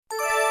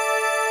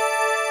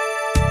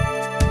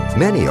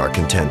Many are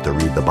content to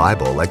read the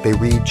Bible like they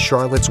read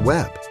Charlotte's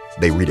Web.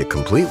 They read it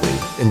completely,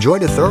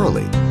 enjoyed it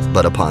thoroughly,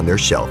 but upon their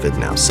shelf it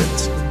now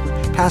sits.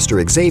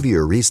 Pastor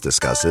Xavier Reese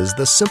discusses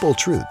the simple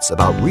truths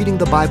about reading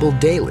the Bible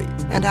daily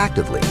and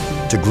actively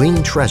to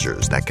glean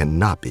treasures that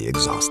cannot be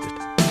exhausted.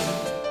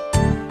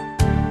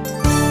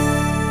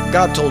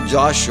 God told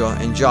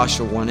Joshua in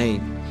Joshua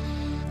 1:8,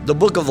 "The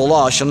book of the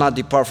law shall not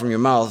depart from your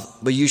mouth,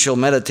 but you shall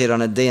meditate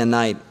on it day and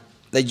night,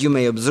 that you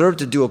may observe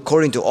to do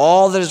according to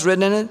all that is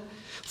written in it.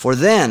 For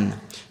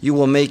then you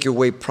will make your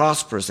way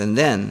prosperous, and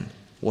then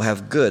will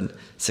have good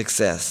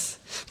success."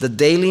 The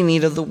daily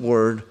need of the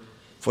Word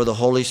for the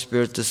Holy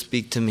Spirit to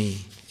speak to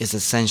me is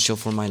essential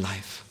for my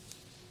life.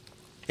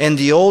 And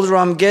the older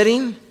I'm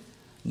getting,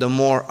 the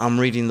more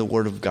I'm reading the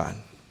Word of God.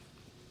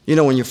 You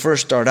know, when you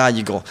first start out,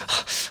 you go,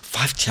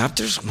 5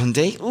 chapters one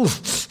day? Ooh.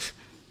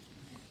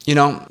 You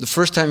know, the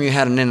first time you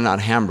had an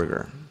In-N-Out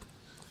hamburger,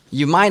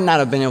 you might not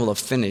have been able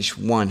to finish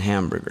one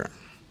hamburger.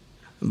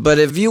 But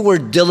if you were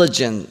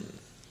diligent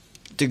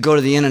to go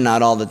to the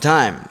In-N-Out all the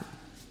time,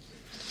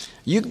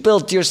 you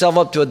built yourself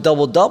up to a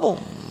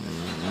double-double.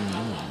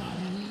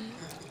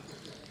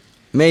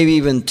 Maybe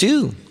even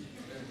 2.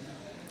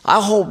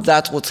 I hope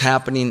that's what's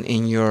happening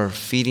in your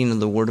feeding of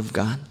the Word of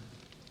God.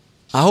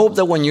 I hope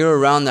that when you're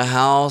around the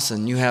house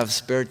and you have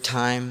spare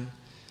time,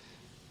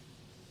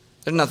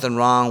 there's nothing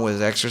wrong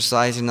with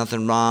exercising,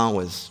 nothing wrong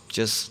with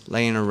just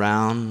laying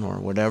around or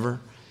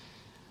whatever.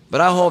 But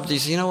I hope that you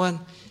say, you know what?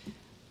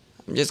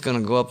 I'm just going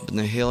to go up in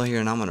the hill here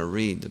and I'm going to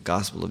read the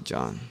Gospel of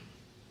John.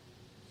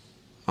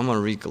 I'm going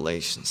to read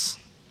Galatians.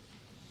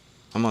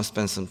 I'm going to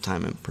spend some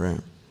time in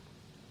prayer.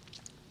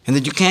 And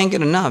that you can't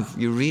get enough,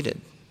 you read it.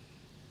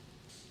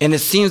 And it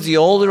seems the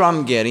older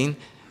I'm getting,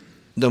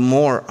 the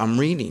more I'm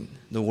reading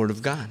the Word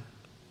of God.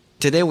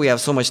 Today we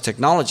have so much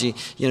technology.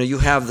 You know, you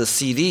have the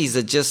CDs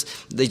that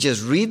they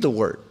just read the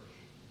Word.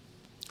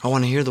 I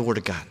want to hear the Word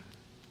of God.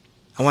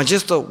 I want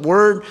just the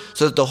Word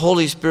so that the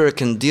Holy Spirit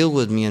can deal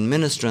with me and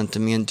minister unto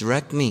me and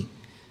direct me.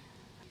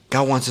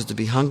 God wants us to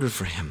be hungry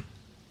for Him.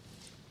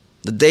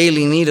 The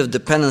daily need of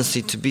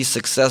dependency to be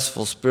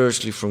successful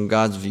spiritually from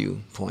God's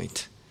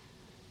viewpoint.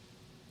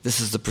 This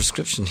is the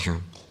prescription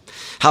here.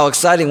 How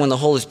exciting when the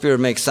Holy Spirit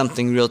makes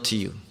something real to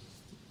you.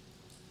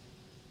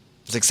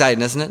 It's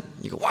exciting, isn't it?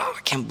 You go, wow,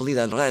 I can't believe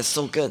that. That is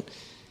so good.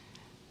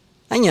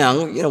 And you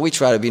know, we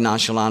try to be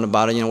nonchalant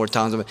about it. You know, we're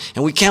talking about it.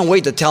 And we can't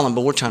wait to tell them,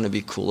 but we're trying to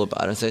be cool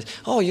about it. And say,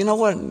 oh, you know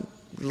what?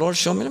 Lord,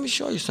 show me. Let me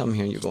show you something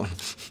here. You're going,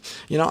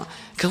 you know,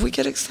 because we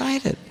get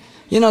excited.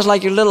 You know, it's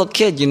like your little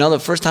kid, you know, the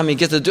first time he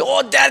gets to do,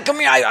 oh, Dad, come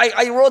here.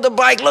 I rode the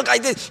bike. Look, I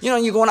did. You know,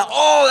 you're going,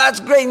 oh,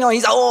 that's great. No,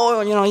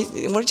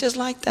 we're just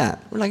like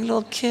that. We're like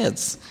little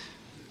kids.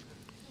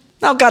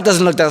 Now, God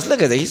doesn't look at us.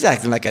 Look at that. He's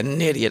acting like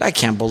an idiot. I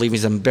can't believe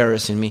he's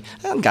embarrassing me.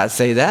 Doesn't God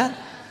say that?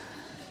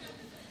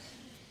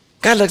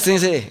 God looks at me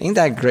and says, ain't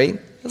that great?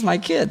 That's my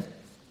kid.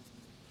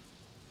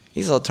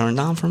 He's all turned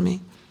on for me.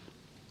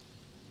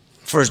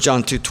 1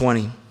 John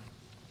 2:20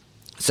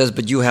 says,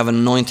 but you have an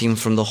anointing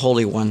from the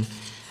Holy One,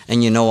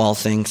 and you know all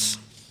things.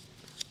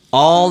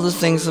 All the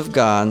things of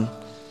God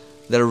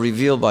that are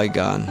revealed by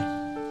God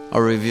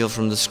are revealed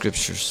from the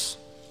Scriptures.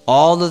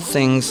 All the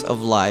things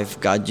of life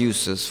God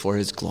uses for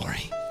His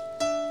glory.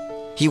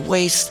 He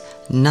wastes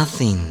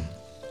nothing.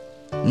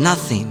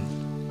 Nothing.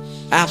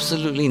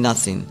 Absolutely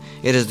nothing.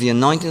 It is the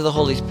anointing of the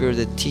Holy Spirit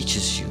that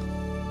teaches you.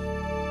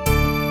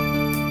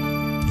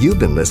 You've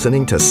been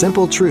listening to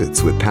Simple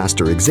Truths with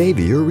Pastor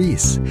Xavier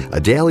Reese, a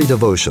daily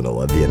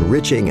devotional of the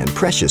enriching and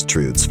precious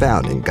truths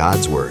found in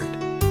God's Word.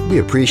 We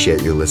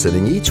appreciate you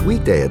listening each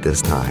weekday at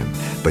this time,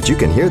 but you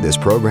can hear this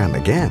program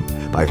again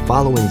by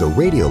following the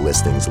radio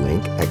listings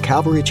link at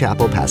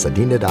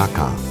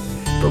CalvaryChapelPasadena.com.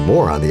 For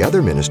more on the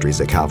other ministries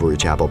at Calvary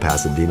Chapel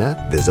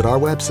Pasadena, visit our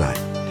website.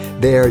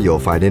 There you'll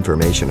find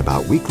information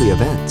about weekly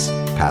events,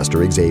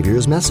 Pastor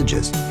Xavier's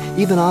messages,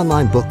 even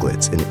online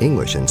booklets in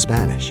English and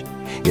Spanish.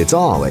 It's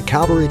all at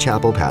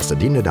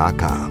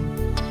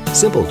CalvaryChapelPasadena.com.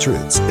 Simple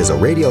Truths is a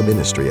radio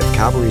ministry of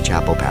Calvary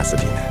Chapel,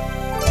 Pasadena.